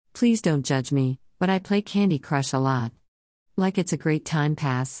Please don't judge me, but I play Candy Crush a lot. Like it's a great time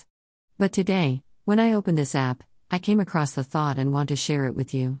pass. But today, when I opened this app, I came across the thought and want to share it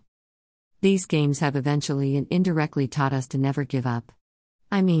with you. These games have eventually and indirectly taught us to never give up.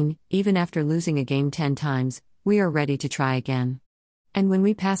 I mean, even after losing a game 10 times, we are ready to try again. And when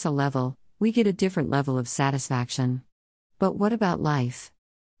we pass a level, we get a different level of satisfaction. But what about life?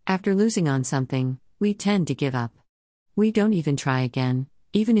 After losing on something, we tend to give up. We don't even try again.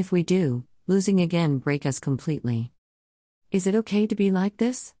 Even if we do, losing again breaks us completely. Is it okay to be like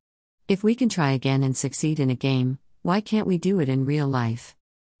this? If we can try again and succeed in a game, why can't we do it in real life?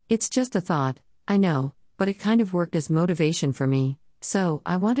 It's just a thought, I know, but it kind of worked as motivation for me, so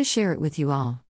I want to share it with you all.